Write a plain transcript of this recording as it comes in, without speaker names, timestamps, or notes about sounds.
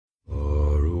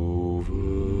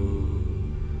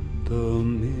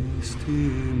misty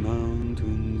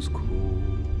mountains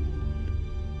cold,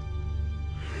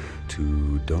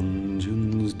 to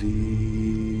dungeons deep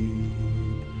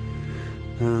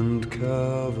and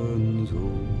caverns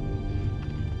old.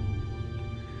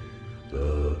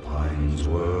 The pines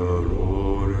were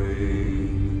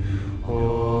roaring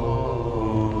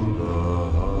on the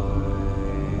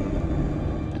height,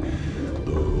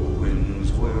 the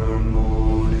winds were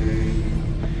moaning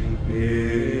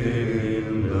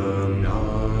in the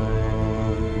night.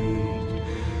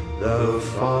 The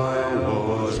fire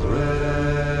was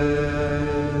red,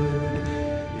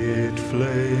 it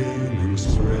flaming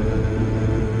spread,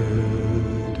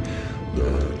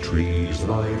 the trees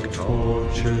like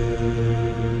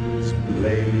torches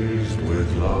blazed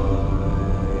with light.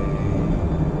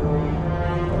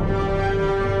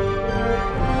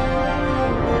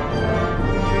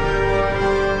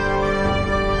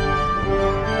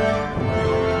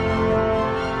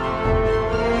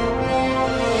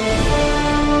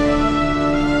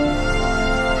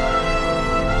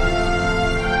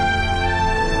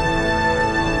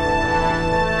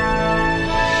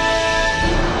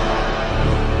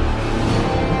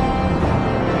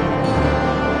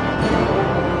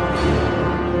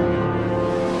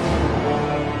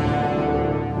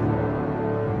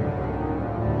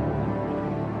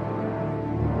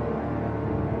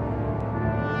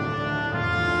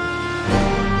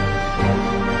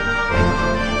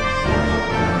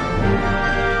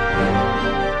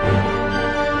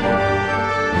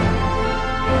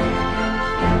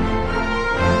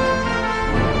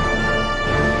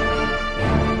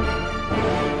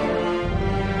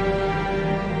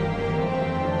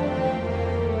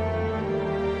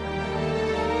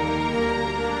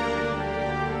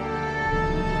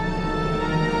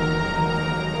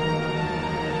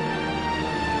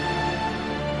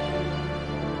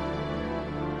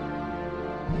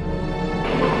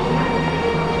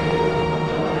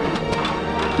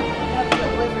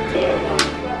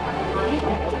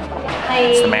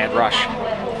 It's the mad rush.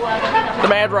 The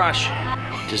mad rush!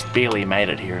 Just barely made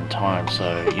it here in time,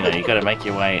 so you know, you got to make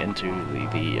your way into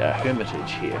the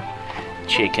Hermitage here,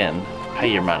 check in,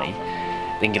 pay your money,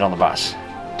 then get on the bus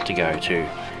to go to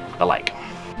the lake.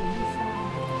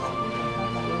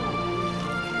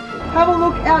 Have a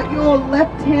look out your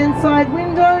left-hand side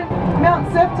window.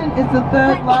 Mount Sefton is the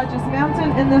third largest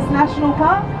mountain in this national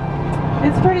park.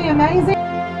 It's pretty amazing.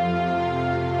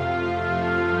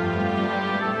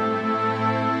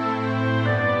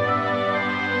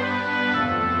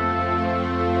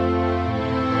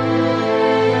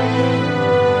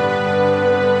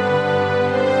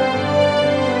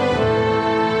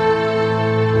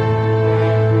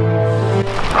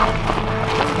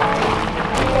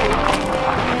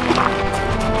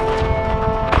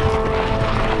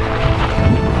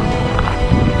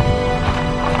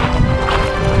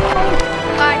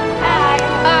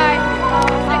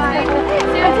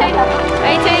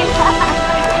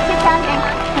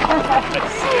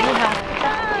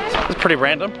 It's pretty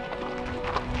random.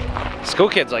 School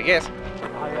kids, I guess.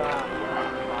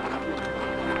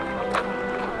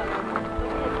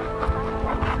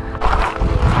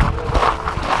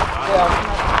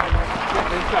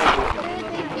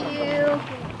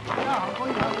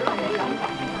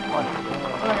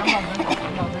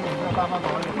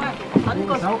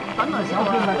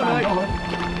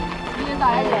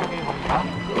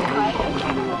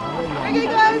 Okay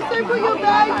guys, so put your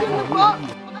bags in the box.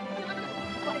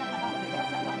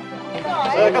 So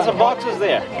I've got some boxes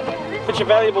there. Put your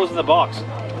valuables in the box.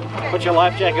 Put your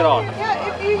life jacket on.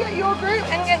 Yeah, if you get your group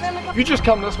and get them. You just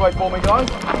come this way for me, guys.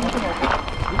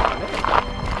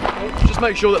 Just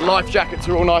make sure that life jackets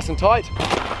are all nice and tight. So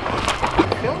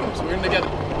we're in together.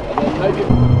 And then maybe...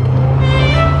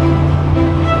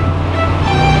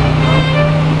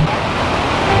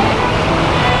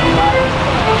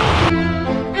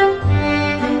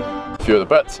 A few of the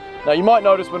bits. Now you might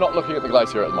notice we're not looking at the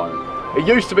glacier at the moment. It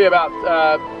used to be about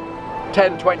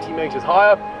 10-20 metres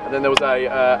higher, and then there was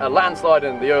a landslide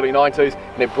in the early 90s,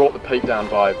 and it brought the peak down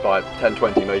by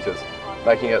 10-20 metres,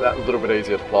 making it that little bit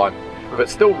easier to climb. But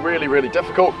it's still really, really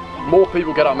difficult. More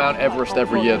people get up Mount Everest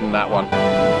every year than that one.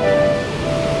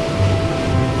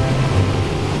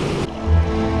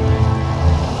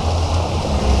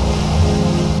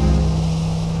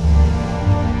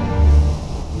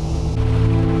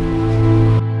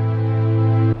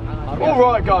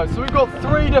 Alright guys, so we've got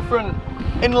three different,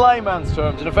 in layman's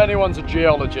terms, and if anyone's a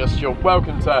geologist, you're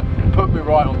welcome to put me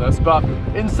right on this, but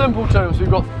in simple terms, we've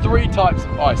got three types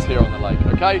of ice here on the lake,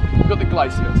 okay? We've got the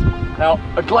glaciers. Now,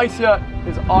 a glacier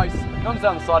is ice that comes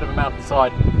down the side of a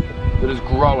mountainside, that is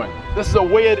growing. This is a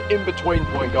weird in-between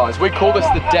point, guys. We call this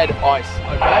the dead ice,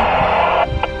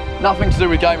 okay? Nothing to do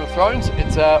with Game of Thrones.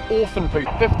 It's an orphan piece.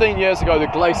 15 years ago, the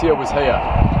glacier was here,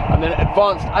 and then it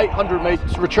advanced 800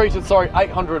 meters, retreated, sorry,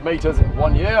 800 meters in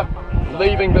 1 year,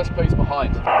 leaving this piece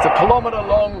behind. It's a kilometer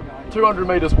long, 200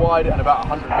 meters wide, and about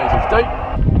 100 meters deep.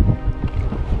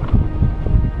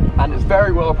 And it's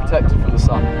very well protected from the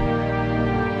sun.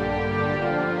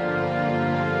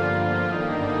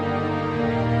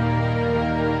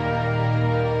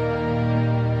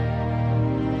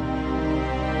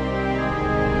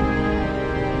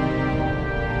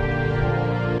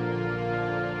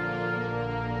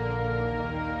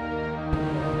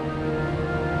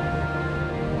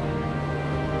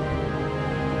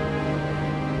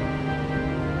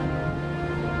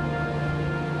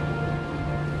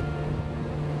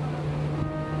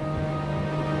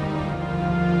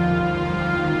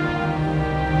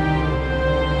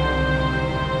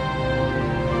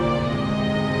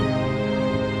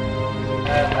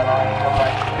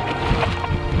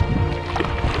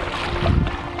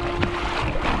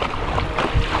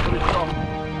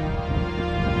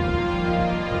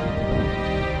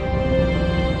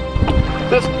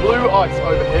 This blue ice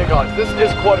over here, guys, this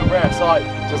is quite a rare sight.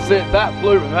 To see it that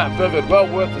blue and that vivid, well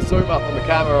worth the zoom up on the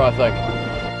camera, I think.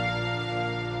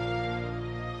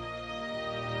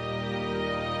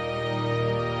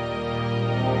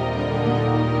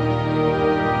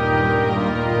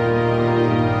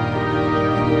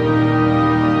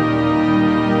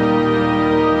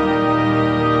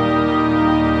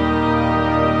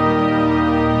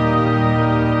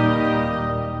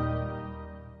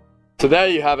 So there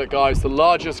you have it, guys, the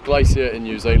largest glacier in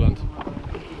New Zealand.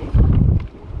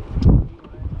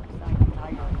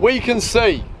 We can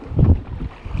see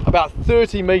about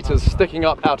 30 meters sticking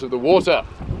up out of the water.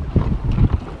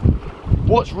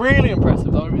 What's really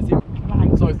impressive though is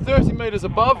so 30 meters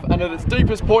above, and at its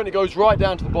deepest point it goes right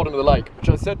down to the bottom of the lake, which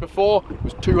I said before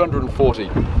was 240.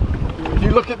 If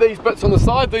you look at these bits on the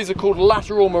side, these are called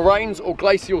lateral moraines or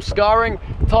glacial scarring.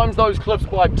 Times those cliffs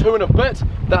by 2 and a bit,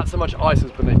 that's how much ice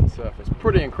is beneath the surface.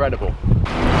 Pretty incredible.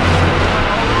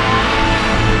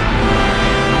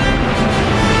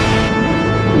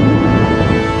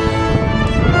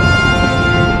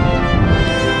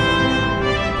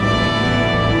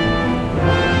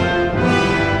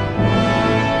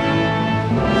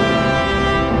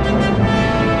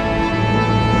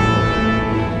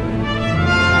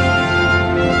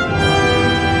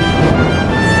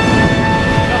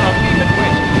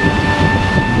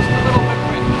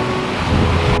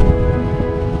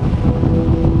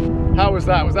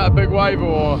 Was that a big wave,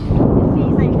 or?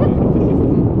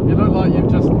 You look like you've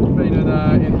just been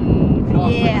in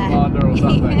Commander or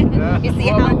something. Yeah. You see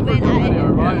how wet video,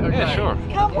 right? Okay. Yeah, sure.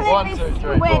 1, 2,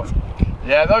 3, 4.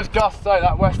 Yeah, those gusts,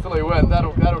 that westerly wind,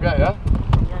 that'll get you.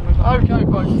 Okay,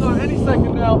 folks. So any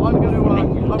second now, I'm going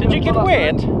to. Did you get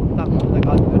wet?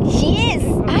 Yes,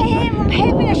 I am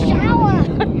having a shower.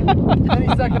 Any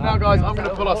second now, guys, I'm going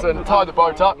to pull us in, tie the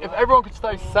boat up. If everyone could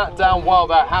stay sat down while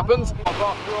that happens.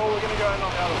 After all, we're going to go in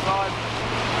on the other side.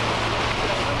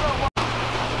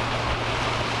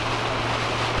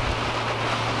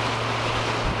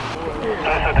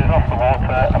 Joseph is off the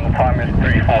water and the time is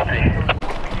 3:40.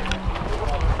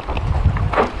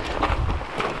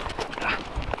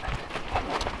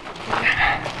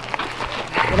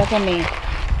 Look at me.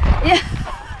 Yeah,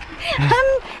 I'm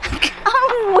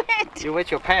wet. You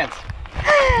wet your pants.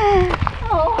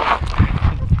 Oh.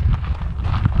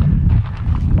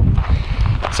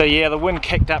 So yeah, the wind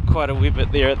kicked up quite a wee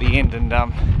bit there at the end, and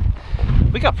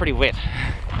we got pretty wet.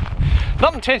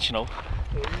 Not intentional,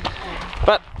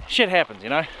 but shit happens, you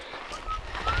know.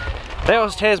 That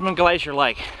was Tasman Glacier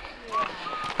Lake.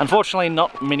 Unfortunately,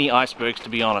 not many icebergs, to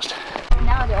be honest.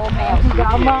 Now they're all melting.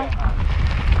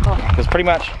 Because pretty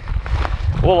much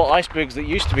all the icebergs that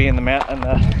used to be in the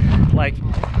lake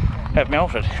have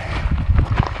melted,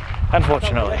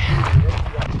 unfortunately.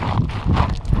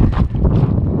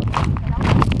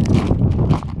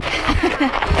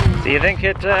 Do you think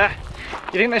you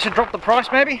think they should drop the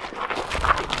price, maybe?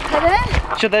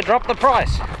 Pardon? Should they drop the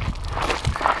price?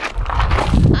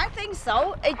 I think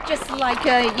so. It's just like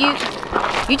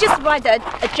you just ride a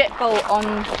jet boat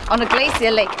on a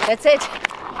glacier lake. That's it.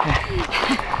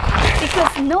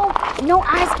 Because no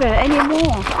iceberg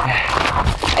anymore.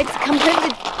 It's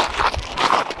completely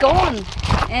gone,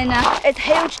 and it's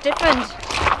huge difference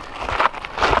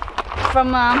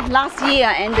from last year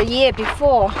and the year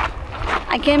before.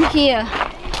 I came here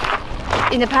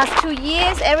in the past 2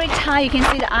 years. Every time you can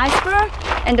see the iceberg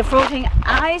and the floating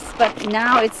ice, but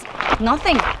now it's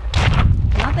nothing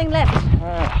left,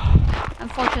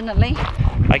 unfortunately.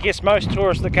 I guess most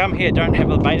tourists that come here don't have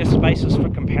a basis for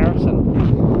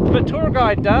comparison, but tour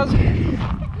guide does.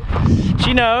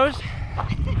 She knows.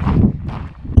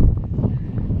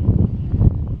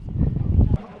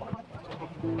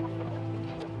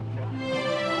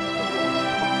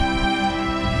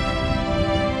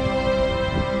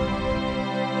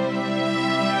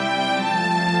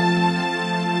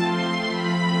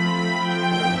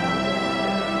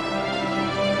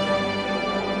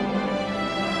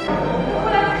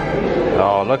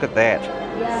 Oh, look at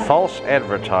that. False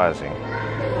advertising.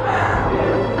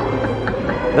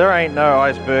 There ain't no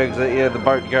icebergs that the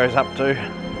boat goes up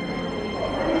to.